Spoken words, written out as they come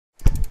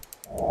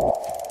Hello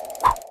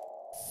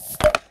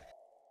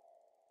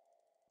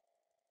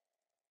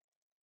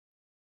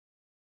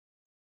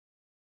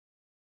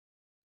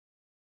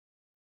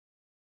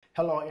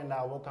and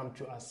welcome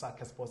to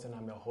Asakhe Sports, and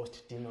I'm your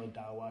host Dino.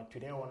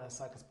 Today on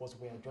Asakhe Sports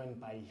we are joined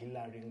by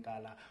Hillary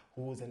Nkala,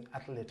 who is an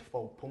athlete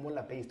for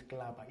Phumula-based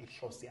club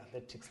Inhlosi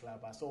Athletics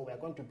Club. So we are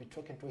going to be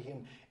talking to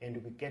him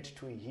and we get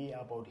to hear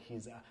about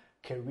his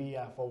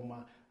career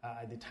from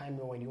the time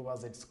when he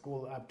was at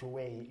school up to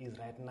where he is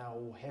right now,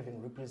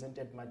 having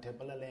represented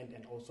Matebeleland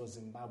and also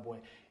Zimbabwe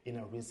in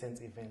a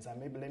recent events.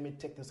 Maybe let me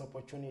take this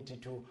opportunity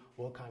to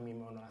welcome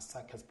him on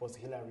Asakhe Sports.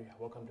 Hillary,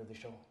 welcome to the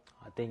show.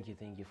 Thank you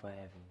for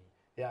having me.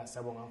 Yeah,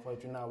 Sabonga,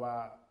 for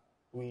now,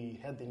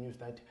 we heard the news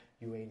that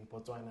you were in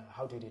Botswana.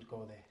 How did it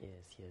go there?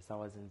 Yes, I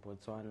was in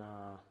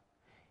Botswana.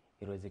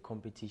 It was a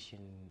competition.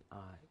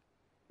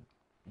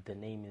 The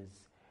name is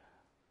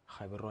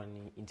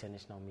Gaborone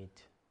International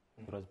Meet.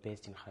 It was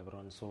based in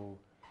Gaborone, so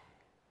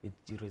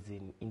it was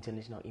an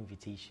international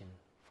invitation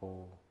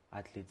for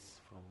athletes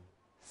from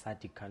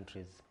SADC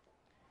countries.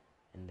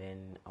 And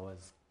then I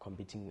was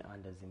competing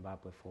under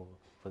Zimbabwe for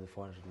the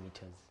 400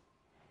 meters.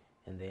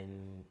 And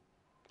then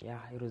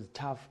it was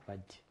tough,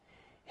 but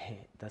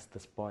that's the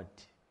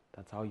sport.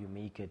 That's how you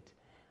make it.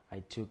 I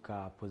took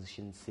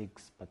position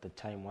 6, but the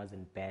time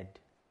wasn't bad.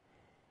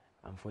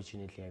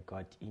 Unfortunately, I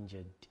got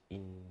injured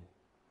in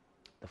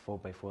the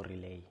 4x4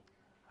 relay.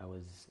 I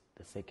was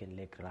the second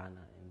leg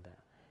runner, and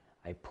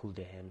I pulled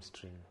a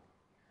hamstring.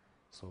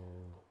 So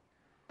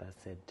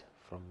that's it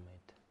from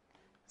it.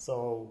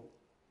 So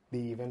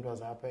the event was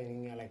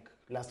happening like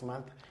last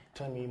month.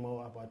 Tell me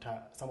more about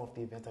some of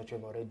the events that you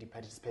have already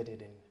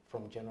participated in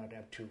from January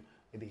up to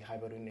the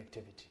Gaborone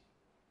activity.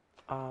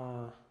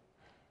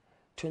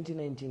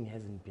 2019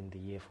 hasn't been the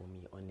year for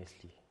me,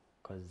 honestly,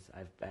 because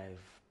I've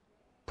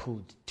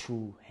pulled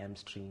 2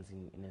 hamstrings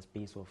in a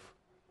space of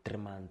 3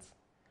 months.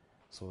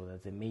 So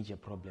that's a major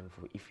problem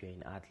for if you're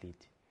an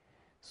athlete.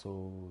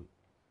 So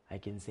I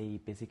can say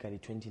basically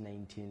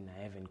 2019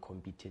 I haven't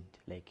competed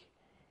like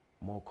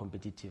more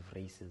competitive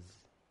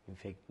races. In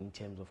fact, in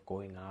terms of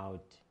going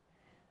out,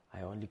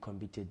 I only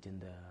competed in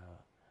the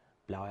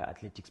Blawa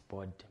Athletics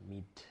Board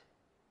meet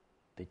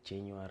the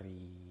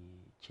January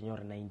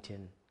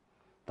 19.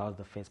 That was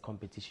the first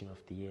competition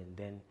of the year, and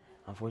then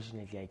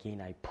unfortunately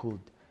again I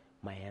pulled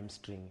my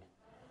hamstring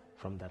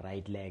from the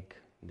right leg.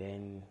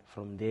 Then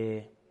from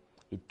there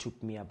it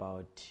took me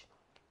about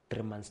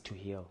 3 months to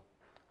heal.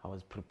 I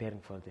was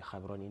preparing for the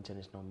Gaborone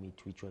International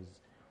Meet, which was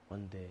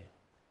on the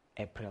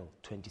April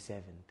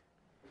 27th.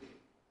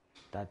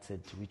 That's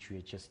it, which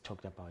we just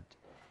talked about.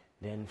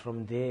 Then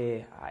from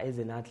there, as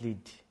an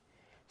athlete,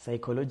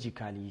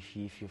 psychologically,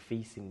 if you're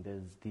facing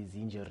these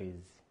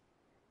injuries,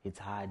 it's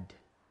hard.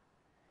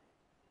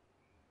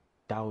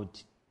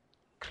 Doubt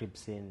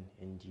creeps in,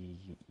 and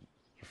you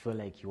feel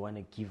like you want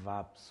to give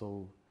up.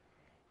 So,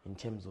 in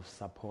terms of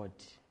support,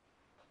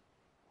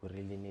 we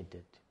really need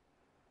it.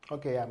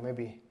 Okay,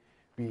 maybe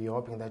we're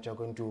hoping that you're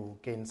going to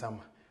gain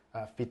some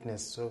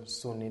fitness so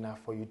soon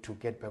enough for you to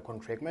get back on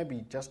track.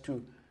 Maybe just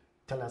to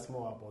tell us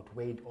more about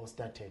where it all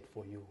started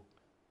for you.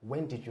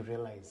 When did you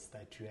realize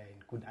that you are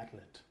a good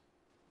athlete?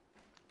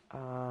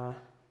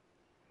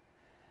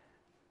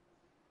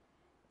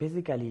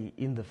 Basically,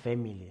 in the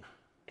family,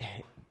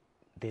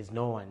 there's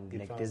no one.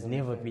 There's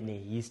never been a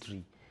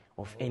history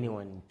of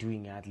anyone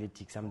doing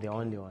athletics. I'm the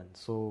only one.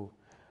 So,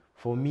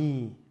 for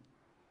me,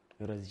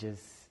 it was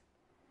just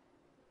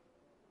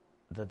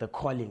the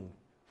calling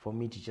for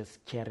me to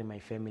just carry my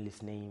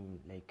family's name.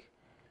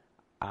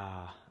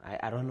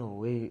 I don't know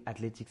where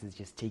athletics is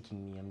just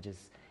taking me. I'm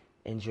just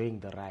enjoying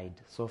the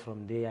ride. So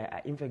from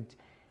there, in fact,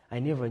 I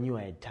never knew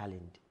I had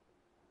talent.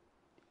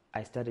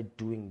 I started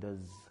doing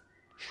those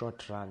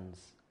short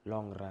runs,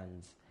 long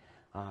runs,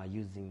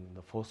 using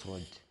the force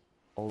rod,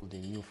 old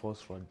and new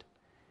force rod.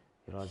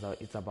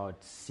 It's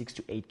about 6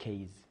 to 8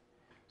 Ks.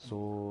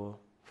 So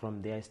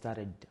from there, I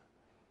started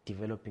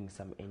developing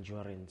some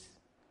endurance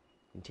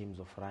in terms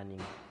of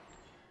running.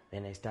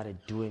 Then I started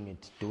doing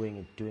it,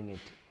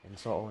 and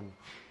so on.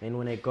 Then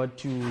when I got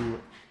to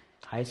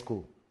high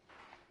school,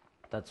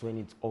 that's when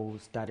it all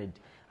started.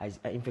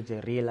 In fact, I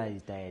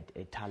realized I had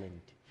a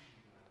talent.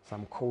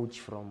 Some coach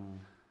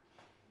from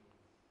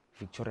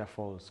Victoria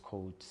Falls,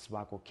 Coach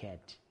Swako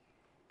Cat,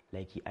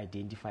 he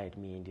identified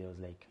me and he was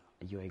like,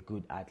 "You're a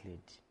good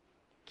athlete.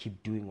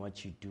 Keep doing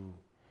what you do."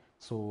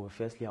 So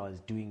firstly, I was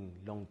doing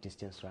long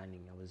distance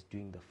running. I was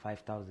doing the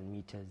 5,000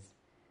 meters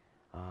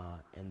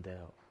and the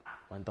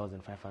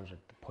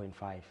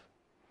 1,500.5.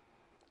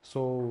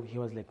 So he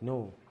was like,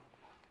 "No,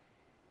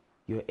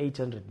 you're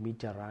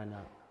 800-meter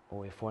runner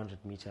or a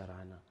 400-meter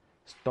runner.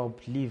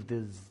 Leave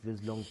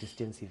these long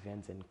distance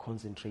events and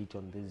concentrate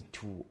on these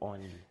 2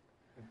 only."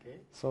 Okay.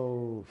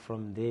 So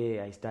from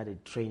there, I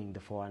started training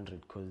the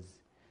 400 because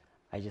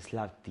I just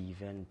loved the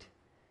event.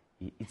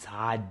 It's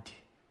hard,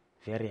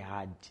 very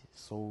hard,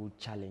 so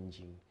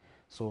challenging.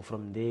 So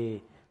from there,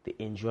 the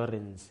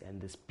endurance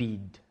and the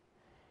speed,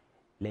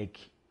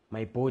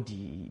 my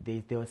body,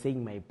 they were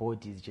saying my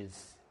body is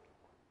just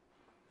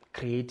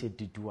created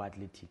to do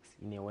athletics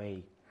in a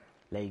way.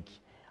 Like,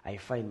 I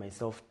find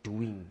myself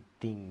doing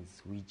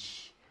things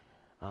which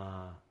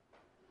are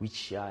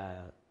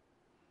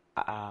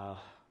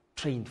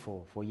trained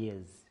for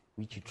years,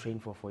 which you train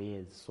for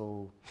years.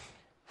 So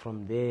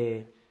from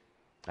there,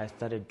 I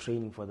started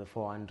training for the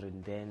 400.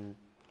 And then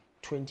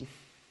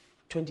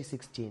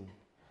 2016,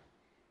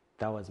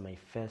 that was my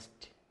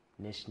first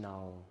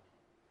national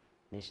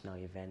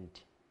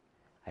event.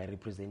 I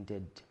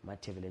represented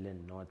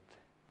Mbekezeli North.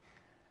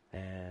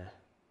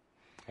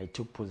 I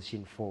took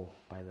position 4,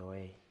 by the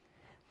way.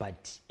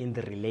 But in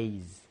the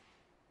relays,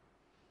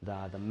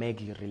 the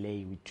medley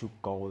relay, we took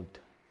gold.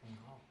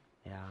 Oh.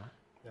 Yeah.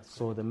 That's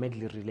So the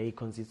medley relay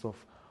consists of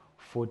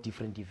 4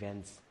 different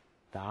events: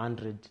 the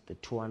 100, the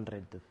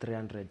 200, the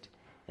 300,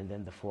 and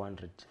then the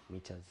 400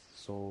 meters.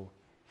 So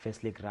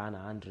first leg ran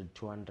 100,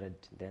 200,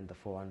 then the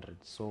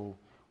 400. So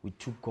we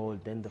took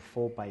gold. Then the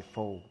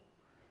 4x4,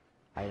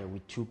 we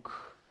took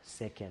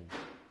second.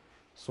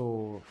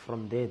 So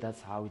from there,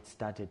 that's how it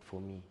started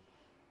for me.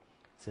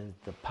 Since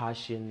the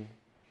passion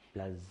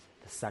plus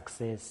the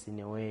success, in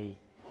a way,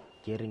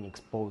 getting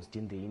exposed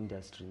in the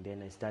industry, and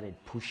then I started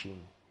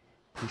pushing.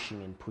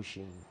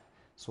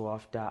 So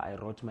after I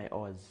wrote my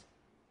odds,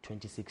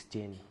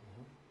 2016,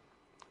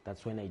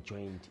 that's when I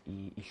joined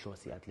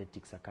Inhlosi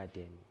Athletics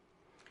Academy.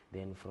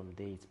 Then from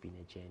there, it's been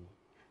a journey.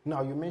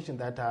 Now, you mentioned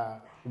that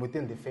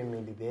within the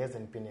family, there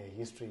hasn't been a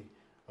history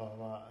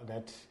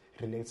that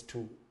relates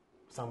to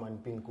someone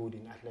being good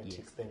in athletics.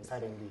 Yes, Then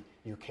suddenly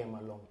you came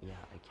along. Yeah,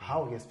 I came.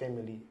 How has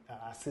family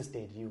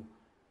assisted you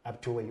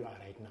up to where you are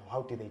right now?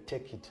 How did they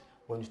take it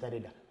when you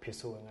started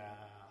pursuing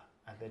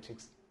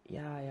athletics?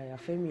 Yeah.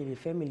 Family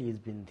has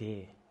been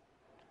there.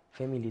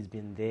 Family has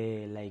been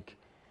there. Like,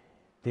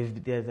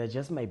 they're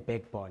just my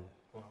backbone.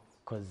 Wow.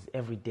 Because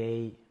every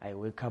day I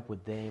wake up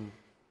with them,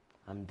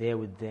 I'm there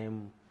with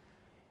them.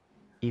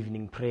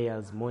 Evening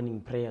prayers, morning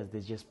prayers,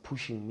 they're just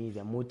pushing me,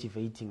 they're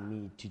motivating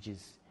me to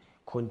just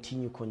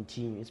continue.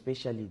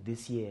 Especially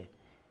this year,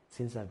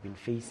 since I've been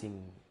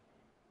facing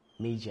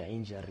major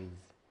injuries,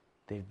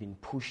 they've been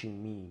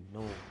pushing me.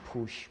 No,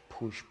 push.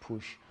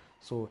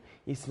 So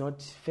it's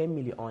not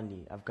family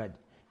only. I've got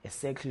a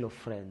circle of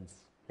friends,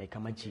 like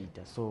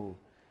Amajita. So,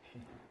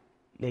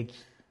 like,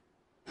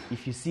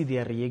 if you see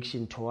their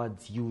reaction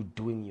towards you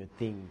doing your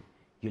thing,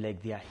 you're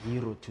like their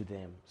hero to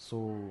them.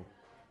 So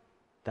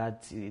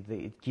that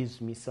it gives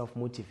me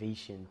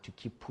self-motivation to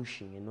keep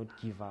pushing and not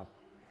give up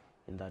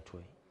in that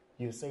way.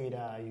 You said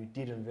you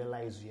didn't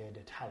realize you had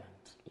a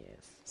talent.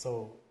 Yes.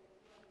 So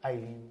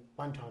I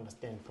want to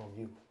understand from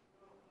you,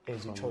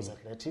 as you chose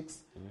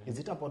athletics, is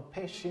it about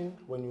passion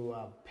when you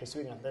are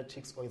pursuing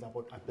athletics, or is it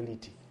about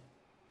ability?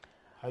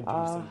 How do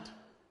you see it?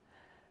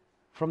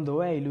 From the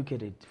way I look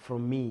at it,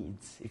 from me,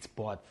 it's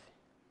both.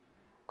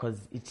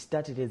 Because it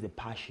started as a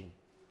passion,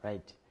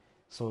 right?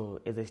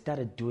 So as I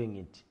started doing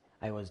it,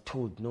 I was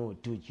told, no,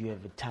 dude, you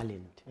have a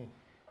talent.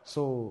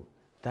 So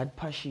that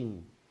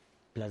passion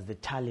plus the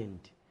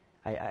talent,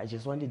 I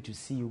just wanted to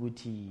see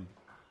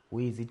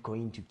where is it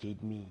going to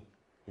get me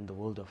in the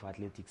world of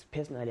athletics.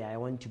 Personally, I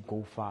want to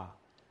go far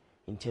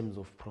in terms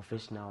of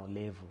professional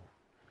level.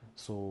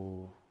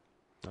 So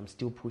I'm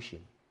still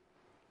pushing.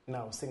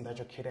 Now, seeing that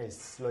your career is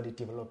slowly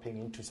developing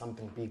into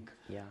something big,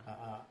 Yeah.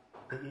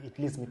 It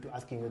leads me to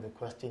asking you the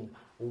question,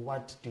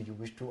 what do you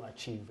wish to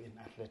achieve in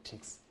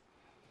athletics?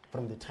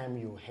 From the time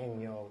you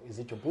hang is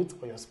it your boots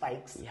or your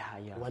spikes?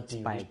 Yeah. What do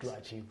you wish to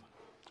achieve?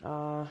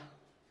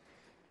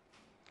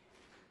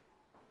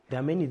 There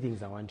are many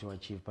things I want to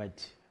achieve,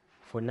 but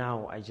for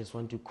now, I just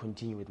want to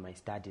continue with my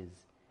studies.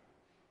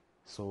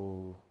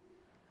 So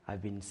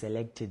I've been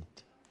selected,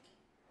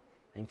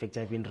 in fact,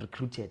 I've been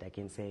recruited, I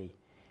can say,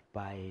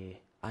 by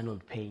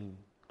Arnold Payne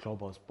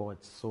Global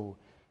Sports. So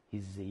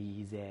he's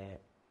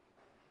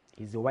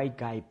a white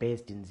guy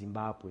based in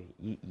Zimbabwe.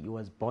 He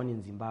was born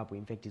in Zimbabwe.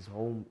 In fact, his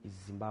home is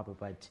Zimbabwe,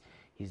 but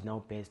he's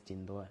now based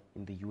in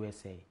the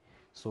USA.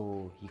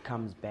 So he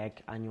comes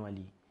back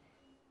annually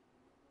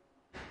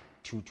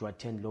to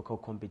attend local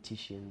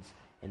competitions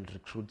and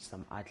recruit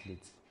some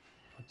athletes.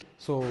 Okay.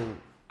 So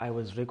I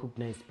was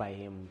recognized by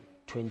him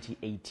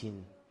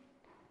 2018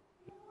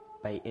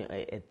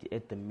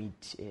 at the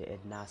meet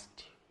at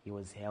NAST. He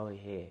was held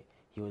here.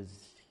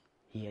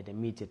 He had a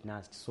meet at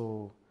NAST.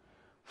 So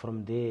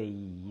from there,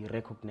 he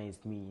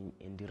recognized me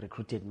and he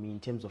recruited me. In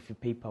terms of the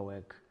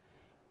paperwork,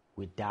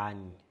 we're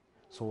done.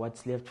 So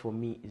what's left for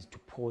me is to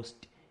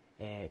post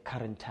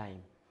current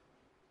time,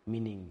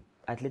 meaning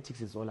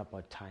athletics is all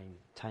about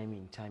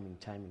timing.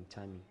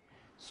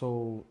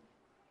 So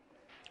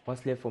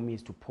what's left for me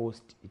is to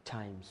post the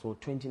time. So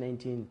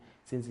 2019,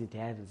 since it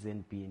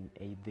hasn't been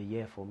the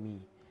year for me,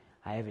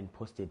 I haven't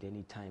posted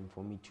any time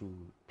for me to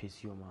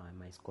pursue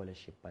my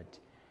scholarship, but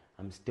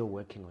I'm still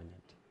working on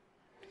it.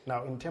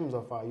 Now, in terms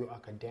of your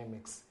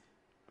academics,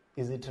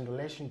 is it in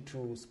relation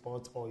to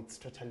sports, or it's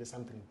totally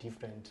something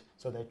different,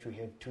 so that you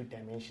have two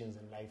dimensions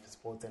in life,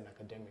 sports and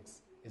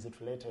academics? Is it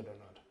related or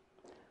not?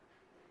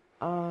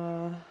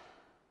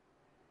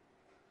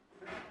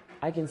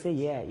 I can say,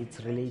 yeah, it's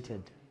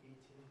related.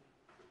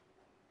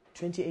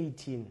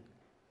 2018,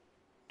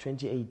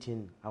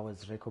 2018, I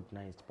was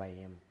recognized by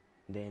him.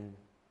 Then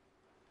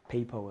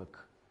paperwork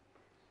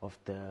of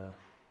the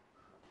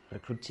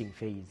recruiting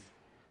phase.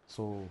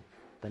 So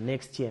the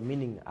next year,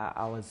 meaning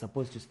I was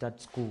supposed to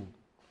start school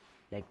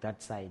like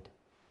that side,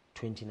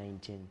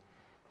 2019.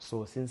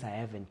 So since I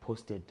haven't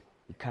posted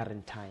the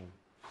current time,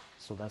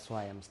 so that's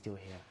why I'm still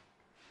here.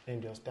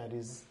 And your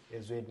studies,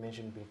 as we had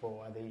mentioned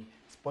before, are they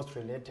sports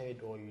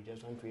related, or you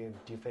just want to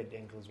have different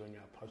angles when you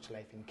approach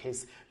life in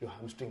case your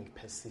hamstring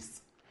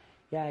persists?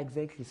 Yeah,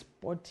 exactly.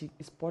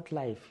 Sport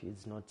life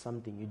is not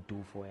something you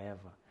do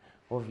forever.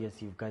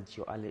 Obviously, you've got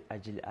your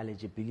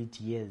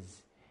eligibility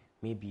years,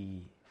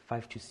 maybe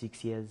 5 to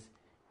 6 years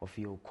of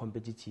your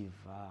competitive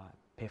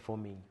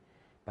performing.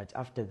 But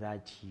after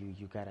that,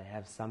 you gotta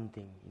have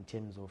something in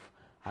terms of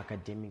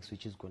academics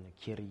which is gonna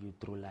carry you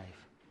through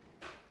life.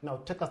 Now,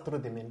 take us through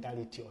the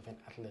mentality of an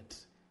athlete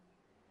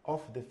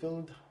off the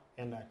field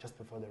and just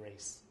before the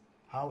race.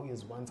 How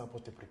is one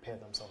supposed to prepare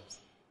themselves?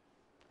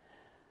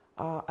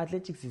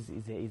 Athletics is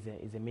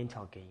a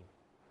mental game.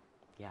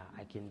 Yeah,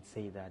 I can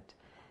say that.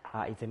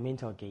 It's a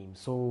mental game.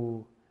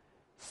 So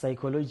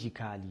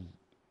psychologically,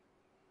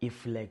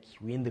 if like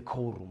we're in the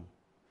cold room,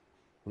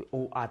 we're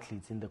all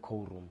athletes in the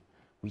cold room,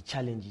 we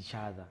challenge each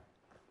other.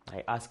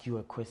 I ask you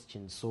a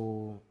question.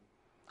 So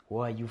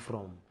where are you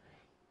from?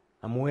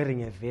 I'm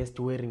wearing a vest,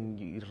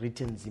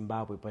 written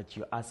Zimbabwe, but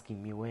you're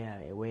asking me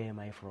where am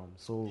I from?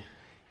 So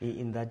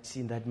in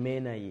that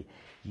manner,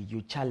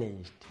 you're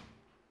challenged.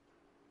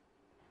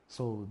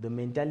 So the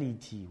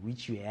mentality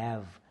which you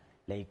have,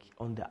 like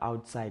on the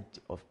outside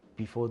of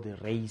before the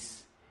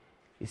race,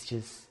 it's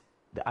just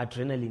the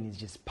adrenaline is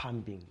just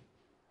pumping.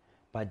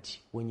 But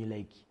when you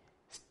like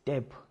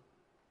step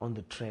on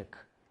the track,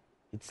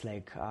 it's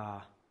like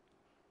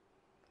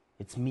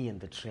it's me and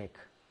the track.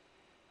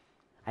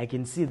 I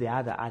can see the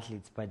other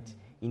athletes, but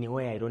in a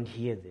way I don't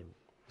hear them.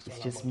 It's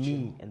just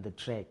me and the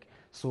track.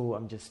 So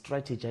I'm just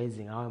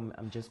strategizing how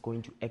I'm just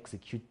going to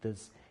execute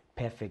this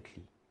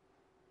perfectly,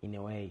 in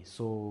a way.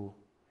 So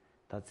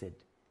that's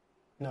it.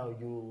 Now,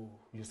 you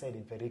said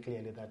it very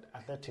clearly that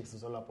athletics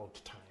is all about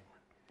time.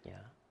 Yeah.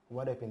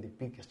 What have been the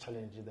biggest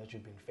challenges that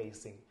you've been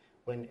facing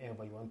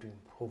whenever you want to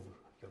improve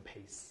your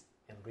pace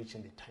and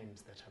reaching the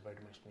times that are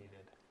very much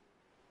needed?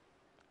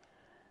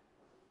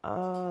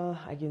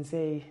 I can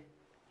say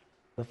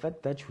the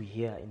fact that we're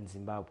here in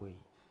Zimbabwe,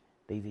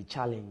 there is a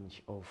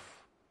challenge of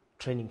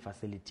training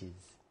facilities.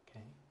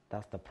 Okay.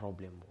 That's the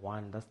problem.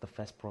 That's the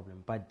first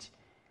problem. But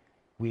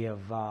we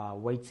have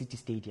White City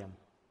Stadium.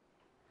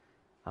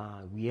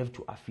 We have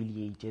to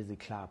affiliate as a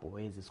club or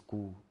as a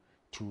school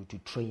to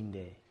train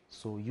there.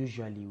 So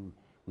usually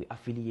we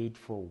affiliate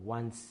for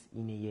once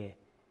in a year.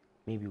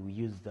 Maybe we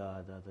use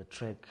the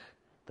track,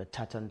 the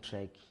tartan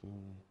track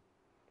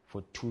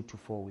for 2 to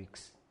 4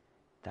 weeks.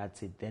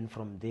 That's it. Then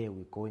from there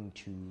we're going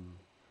to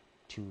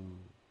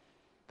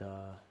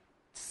the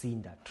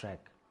Sibanda track.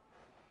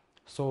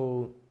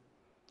 So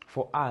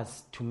for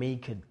us to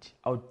make it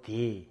out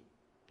there,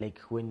 like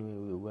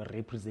when we were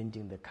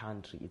representing the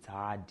country, it's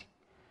hard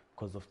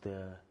because of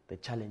the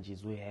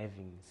challenges we're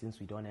having, since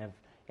we don't have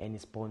any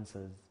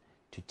sponsors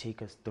to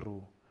take us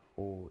through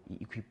or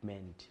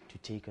equipment to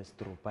take us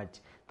through. But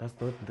that's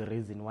not the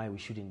reason why we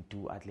shouldn't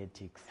do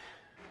athletics.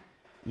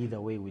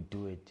 Either way we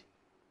do it.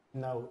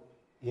 Now,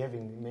 you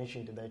having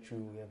mentioned that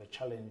you have a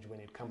challenge when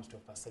it comes to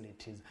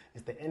facilities,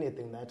 is there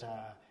anything that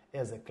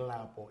as a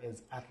club or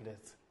as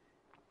athletes,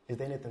 is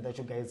there anything that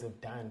you guys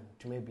have done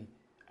to maybe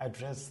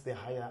address the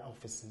higher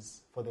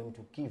offices for them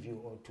to give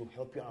you or to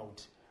help you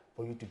out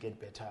for you to get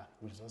better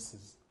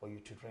resources for you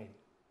to train?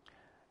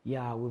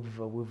 Yeah,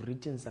 we've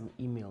written some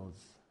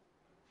emails.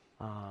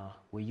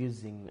 We're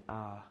using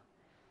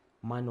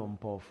Mano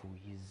Mpofu.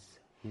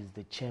 He's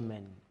the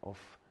chairman of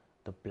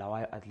the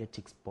Blawayo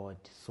Athletics Board.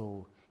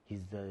 So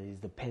he's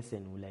the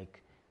person who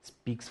like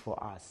speaks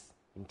for us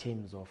in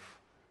terms of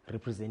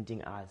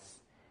representing us,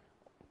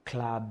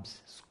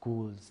 clubs,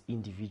 schools,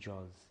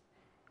 individuals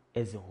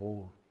as a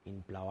whole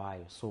in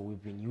Blawayo. So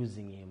we've been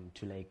using him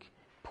to like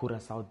put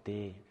us out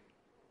there.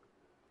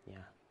 Yeah.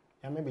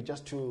 And maybe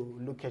just to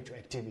look at your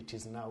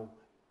activities now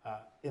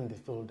in the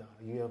field,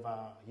 you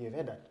have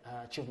had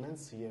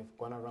achievements. You have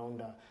gone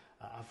around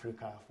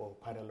Africa for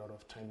quite a lot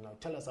of time now.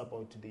 Tell us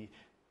about the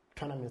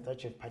tournaments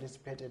that you've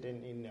participated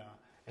in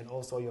and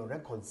also your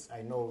records.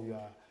 I know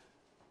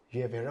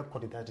you have a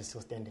record that is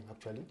still standing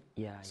actually.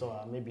 Yeah.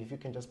 So maybe if you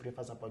can just brief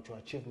us about your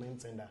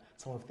achievements and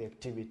some of the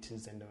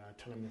activities and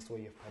tournaments where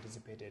you've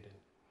participated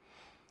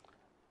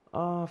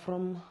in.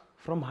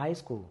 From high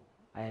school,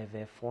 I have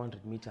a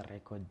 400-meter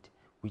record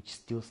which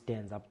still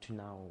stands up to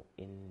now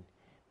in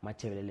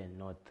Mbekezeli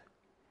North.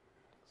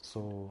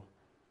 So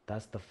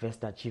that's the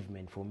first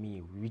achievement for me,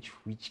 which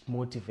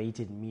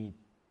motivated me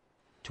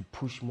to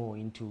push more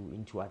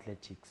into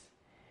athletics.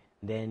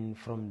 Then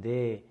from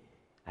there,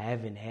 I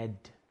haven't had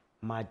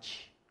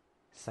much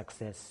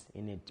success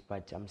in it,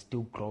 but I'm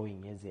still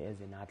growing as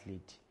an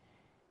athlete.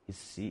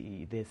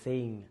 They're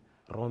saying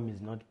Rome is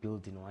not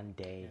built in one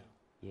day. Yeah.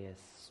 Yes,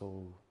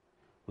 so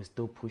we're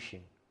still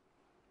pushing.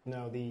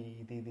 Now,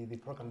 the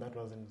program that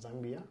was in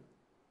Zambia,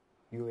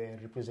 You were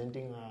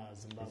representing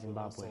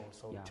Zimbabwe. Also,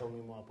 so yeah. Tell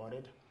me more about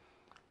it.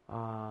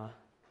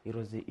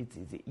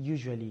 It's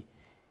usually,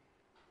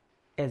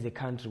 as a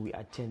country, we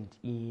attend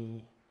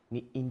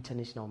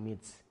international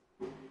meets.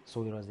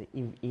 So it was an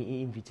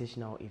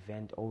invitational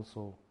event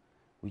also,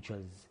 which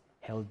was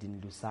held in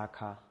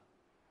Lusaka,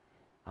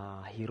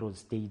 Heroes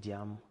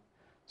Stadium.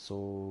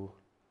 So,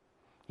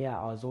 yeah,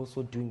 I was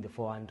also doing the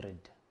 400.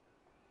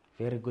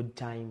 Very good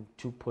time.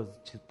 Took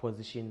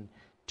position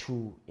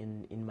 2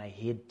 in my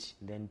head,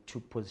 then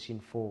took position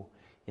 4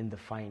 in the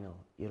final.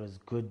 It was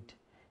good.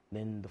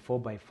 Then the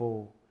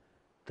 4x4,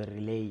 the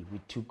relay, we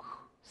took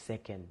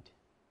second.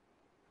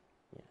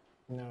 Yeah.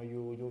 Now,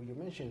 you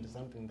mentioned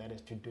something that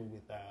has to do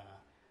with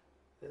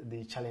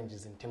the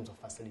challenges in terms of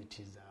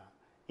facilities.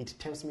 It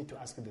tempts me to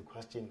ask you the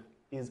question,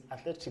 is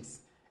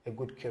athletics a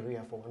good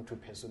career for one to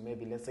pursue?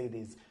 Maybe let's say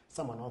there's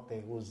someone out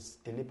there who's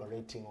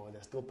deliberating or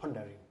they're still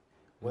pondering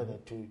whether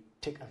to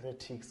take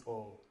athletics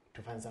or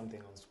to find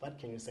something else. What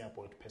can you say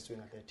about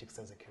pursuing athletics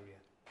as a career?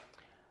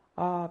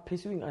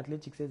 Pursuing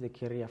athletics as a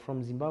career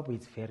from Zimbabwe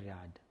is very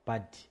hard,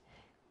 but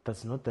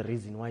that's not the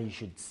reason why you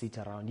should sit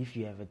around. If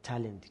you have a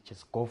talent,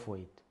 just go for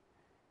it.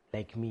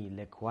 Like me,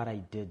 like what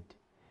I did.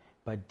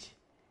 But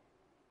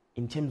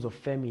in terms of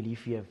family,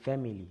 if you have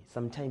family,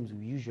 sometimes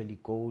we usually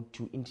go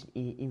to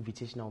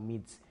invitational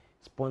meets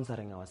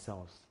sponsoring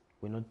ourselves.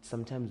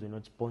 Sometimes we're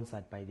not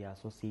sponsored by the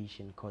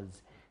association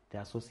because the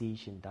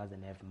association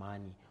doesn't have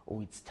money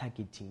or it's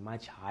targeting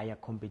much higher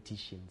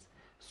competitions.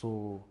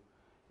 So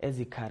as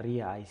a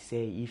career, I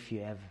say if you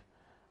have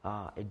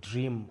a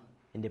dream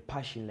and a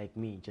passion like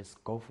me,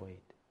 just go for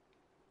it.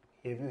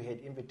 Have you had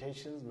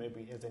invitations,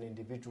 maybe as an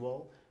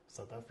individual,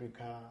 South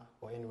Africa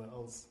or anywhere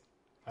else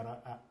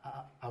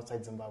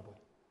outside Zimbabwe?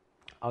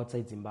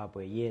 Outside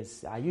Zimbabwe,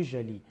 yes. I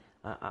usually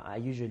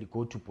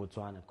go to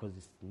Botswana because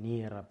it's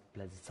nearer,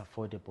 plus it's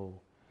affordable.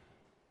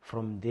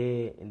 From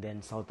there, and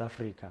then South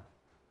Africa,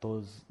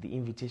 the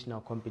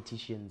invitational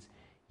competitions,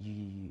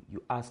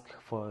 you ask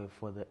for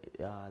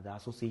the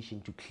association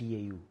to clear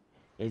you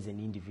as an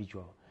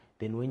individual.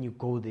 Then when you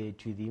go there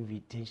to the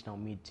invitational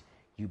meet,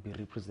 you'll be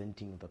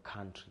representing the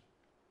country.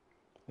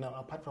 Now,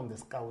 apart from the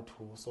scout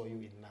who saw you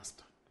in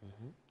NAST,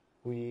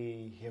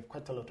 we have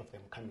quite a lot of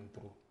them coming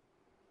through.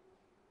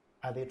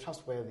 Are they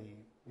trustworthy?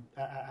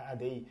 Are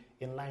they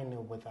in line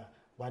with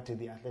what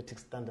the athletic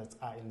standards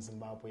are in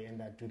Zimbabwe?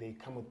 And do they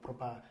come with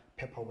proper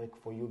paperwork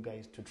for you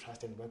guys to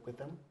trust and work with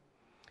them?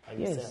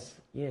 Yes.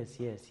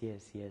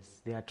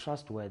 They are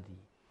trustworthy.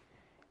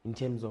 In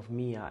terms of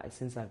me,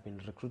 since I've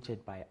been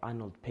recruited by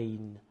Arnold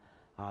Payne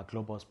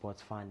Global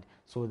Sports Fund,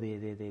 so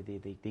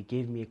they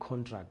gave me a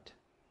contract.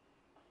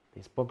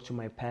 They spoke to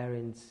my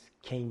parents,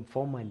 came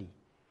formally.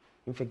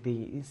 In fact,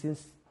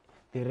 since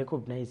they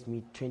recognized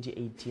me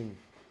 2018,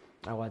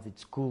 I was at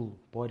school,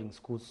 boarding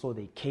school, so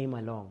they came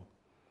along.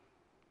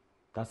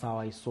 That's how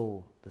I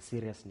saw the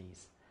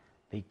seriousness.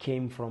 They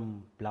came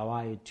from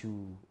Blawayo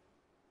to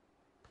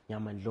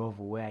Nyamandlovu,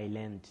 where I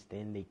learned.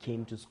 Then they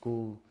came to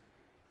school,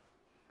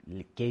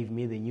 gave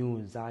me the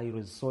news. It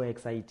was so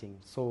exciting.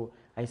 So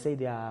I say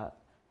they are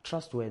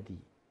trustworthy.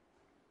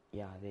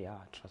 Yeah, they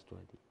are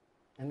trustworthy.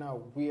 And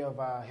now we have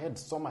heard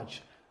so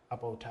much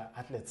about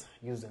athletes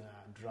using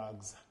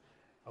drugs.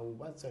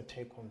 What's your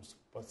take on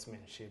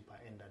sportsmanship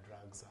and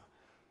drugs?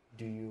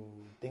 Do you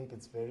think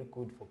it's very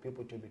good for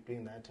people to be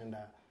doing that? And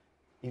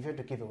if you had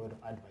to give a word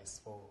of advice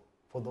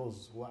for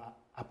those who are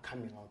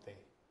upcoming out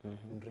there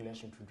in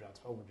relation to drugs,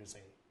 what would you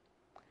say?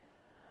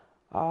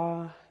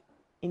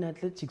 In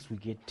athletics, we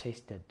get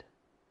tested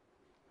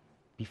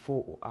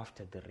before or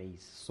after the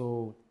race.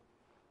 So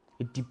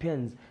it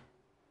depends.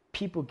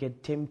 People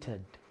get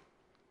tempted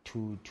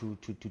to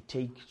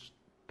take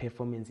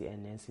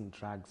performance-enhancing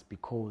drugs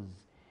because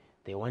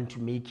they want to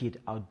make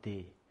it out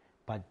there.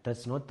 But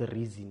that's not the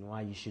reason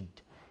why you should.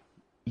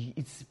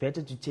 It's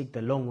better to take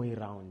the long way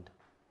around,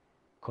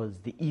 because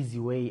the easy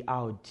way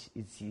out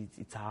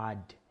it's hard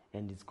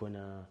and it's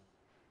gonna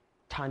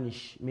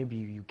tarnish. Maybe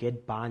you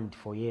get banned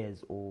for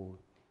years, or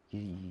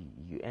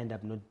you end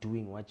up not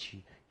doing what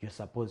you're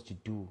supposed to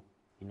do.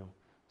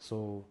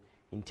 So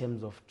in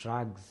terms of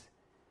drugs,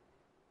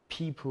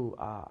 people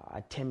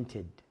are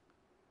tempted.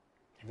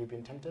 Have you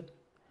been tempted?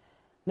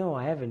 No,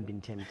 I haven't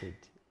been tempted.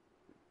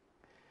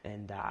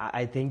 And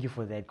I thank you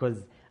for that,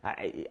 because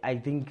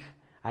I think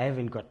I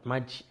haven't got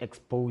much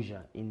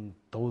exposure in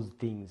those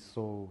things,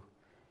 so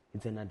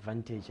it's an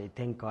advantage. I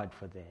thank God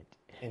for that.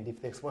 And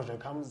if the exposure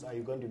comes, are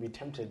you going to be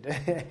tempted?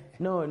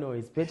 No,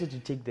 it's better to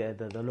take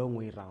the long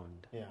way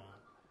round. Yeah.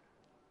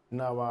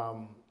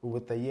 Now,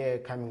 with the year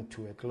coming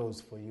to a close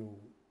for you,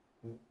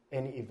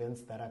 any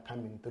events that are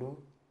coming through?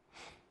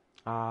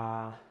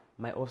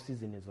 My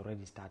off-season has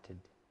already started.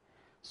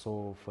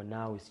 So for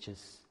now, it's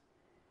just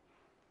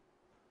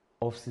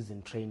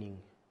off-season training.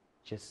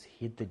 Just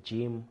hit the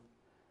gym,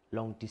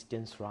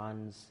 long-distance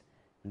runs.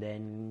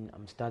 Then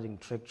I'm starting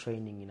track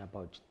training in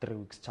about 3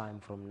 weeks' time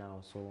from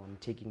now. So I'm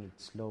taking it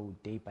slow,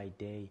 day by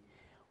day,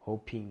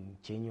 hoping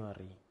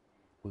January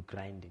we're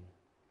grinding.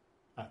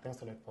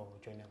 Thanks a lot for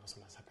joining us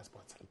on Asakhe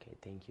Sports. Okay,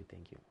 thank you.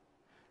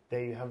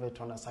 There you have it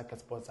on Asakhe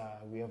Sports.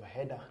 We have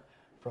heard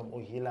from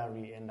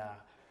Hillary and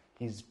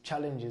his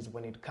challenges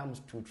when it comes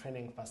to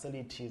training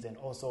facilities and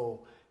also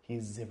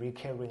his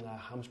recurring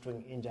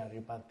hamstring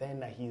injury, but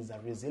then he's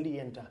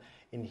resilient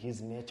in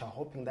his nature,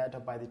 hoping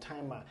that by the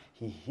time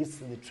he hits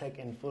the track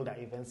and field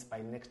events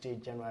by next year,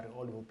 January,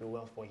 all will be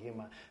well for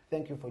him.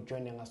 Thank you for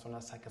joining us on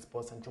Asakhe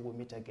Sports. Until we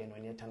meet again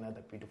on yet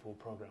another beautiful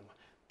program.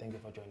 Thank you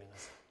for joining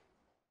us.